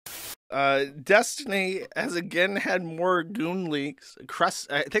Destiny has again had more goon leaks.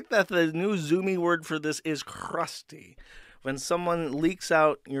 I think that the new Zoomy word for this is crusty. When someone leaks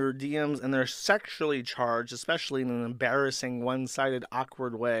out your DMs and they're sexually charged, especially in an embarrassing, one-sided,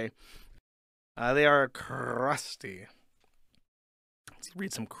 awkward way, they are crusty. Let's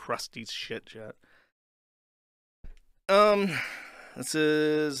read some crusty shit, chat. This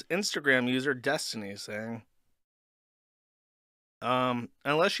is Instagram user Destiny saying,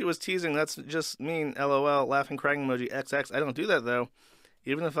 unless she was teasing, that's just mean. LOL, laughing, crying emoji, XX. I don't do that though.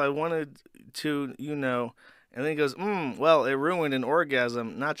 Even if I wanted to, you know. And then he goes, well, it ruined an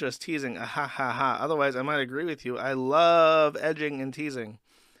orgasm, not just teasing. Ah, ha ha ha. Otherwise, I might agree with you. I love edging and teasing.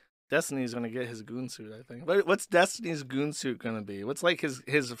 Destiny's gonna get his goon suit, I think. But what's Destiny's goon suit gonna be? What's like his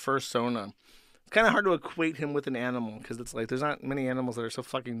fursona? It's kind of hard to equate him with an animal because it's like there's not many animals that are so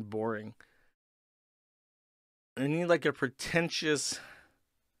fucking boring. I need like a pretentious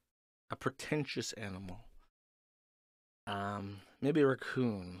animal. Maybe a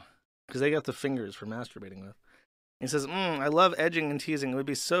raccoon, because they got the fingers for masturbating with. He says, I love edging and teasing. It would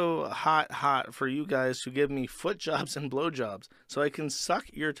be so hot for you guys to give me foot jobs and blow jobs so I can suck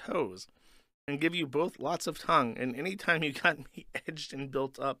your toes and give you both lots of tongue. And anytime you got me edged and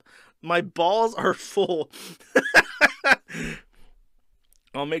built up, my balls are full.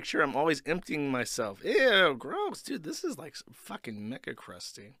 I'll make sure I'm always emptying myself. Ew, gross. Dude, this is like fucking mega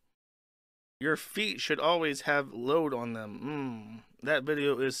crusty. Your feet should always have load on them. That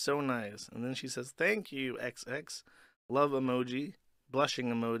video is so nice. And then she says, thank you, XX. Love emoji,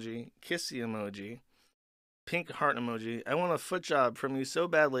 blushing emoji, kissy emoji, pink heart emoji. I want a foot job from you so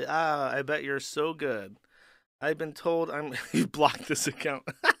badly. I bet you're so good. I've been told you blocked this account.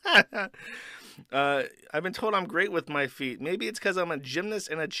 I've been told I'm great with my feet. Maybe it's because I'm a gymnast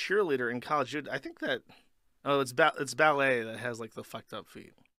and a cheerleader in college. Dude, I think that... Oh, it's ballet that has, like, the fucked up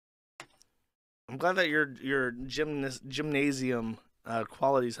feet. I'm glad that your gymnasium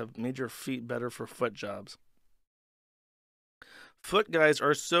qualities have made your feet better for foot jobs. Foot guys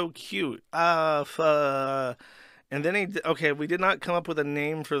are so cute. And then we did not come up with a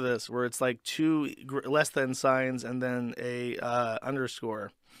name for this, where it's like two less than signs and then a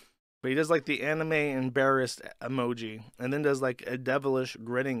underscore. But he does like the anime embarrassed emoji, and then does like a devilish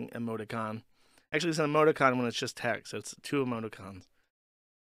grinning emoticon. Actually, it's an emoticon when it's just text, so it's two emoticons.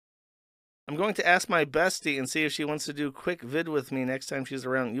 I'm going to ask my bestie and see if she wants to do quick vid with me next time she's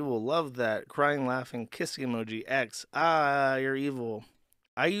around. You will love that. Crying, laughing, kissing emoji, X. You're evil.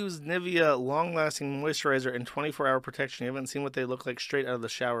 I use Nivea long-lasting moisturizer and 24-hour protection. You haven't seen what they look like straight out of the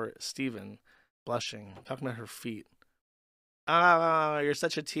shower. Steven. Blushing. Talking about her feet. You're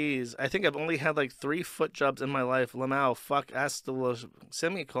such a tease. I think I've only had like 3 foot jobs in my life. Lamau, fuck,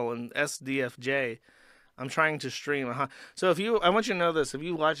 semicolon, SDFJ. I'm trying to stream. So I want you to know this. If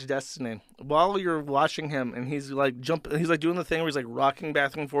you watch Destiny, while you're watching him and he's like doing the thing where he's like rocking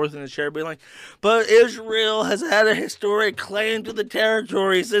back and forth in the chair, being like, but Israel has had a historic claim to the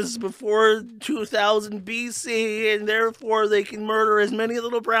territory since before 2000 BC, and therefore they can murder as many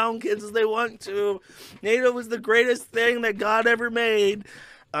little brown kids as they want to. NATO is the greatest thing that God ever made.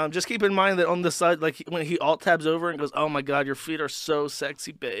 Just keep in mind that on the side, like when he alt tabs over and goes, oh my God, your feet are so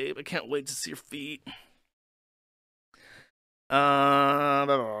sexy, babe. I can't wait to see your feet. Okay,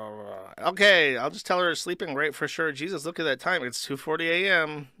 I'll just tell her sleeping right for sure. Jesus, look at that time. It's 2:40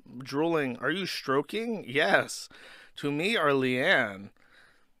 a.m. Drooling. Are you stroking? Yes. To me or Leanne?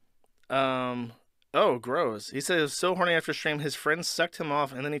 Oh, gross. He said he was so horny after stream. His friend sucked him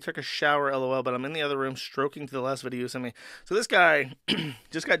off, and then he took a shower, LOL, but I'm in the other room stroking to the last video you sent me. So this guy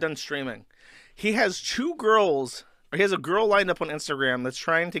just got done streaming. He has 2 girls, or he has a girl lined up on Instagram that's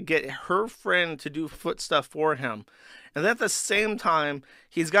trying to get her friend to do foot stuff for him. And then at the same time,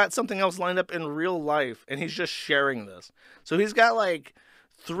 he's got something else lined up in real life, and he's just sharing this. So he's got like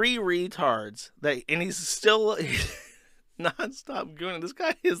 3 retards and he's still non-stop gooning. This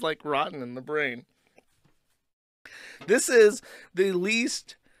guy is like rotten in the brain. This is the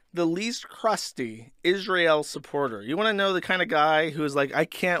least crusty Israel supporter. You want to know the kind of guy who is like,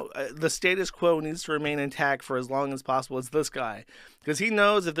 the status quo needs to remain intact for as long as possible. It's this guy. Because he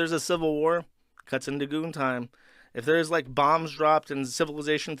knows if there's a civil war, cuts into goon time. If there's like bombs dropped and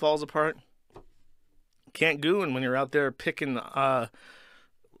civilization falls apart, can't goon when you're out there picking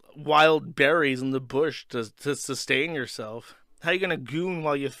wild berries in the bush to sustain yourself. How are you going to goon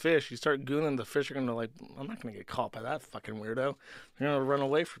while you fish? You start gooning, the fish are going to like, I'm not going to get caught by that fucking weirdo. They're going to run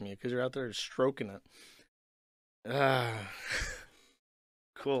away from you because you're out there stroking it.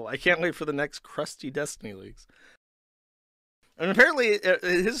 Cool. I can't wait for the next crusty Destiny leaks. And apparently,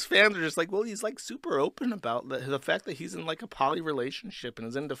 his fans are just like, well, he's like super open about the fact that he's in like a poly relationship and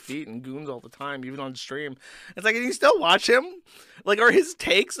is in defeat and goons all the time, even on stream. It's like, and you still watch him? Like, are his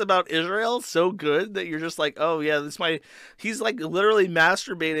takes about Israel so good that you're just like, oh yeah, he's like literally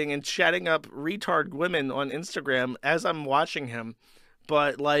masturbating and chatting up retard women on Instagram as I'm watching him.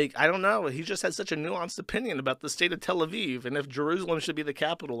 But like, I don't know, he just has such a nuanced opinion about the state of Tel Aviv and if Jerusalem should be the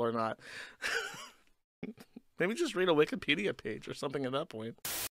capital or not. Maybe just read a Wikipedia page or something at that point.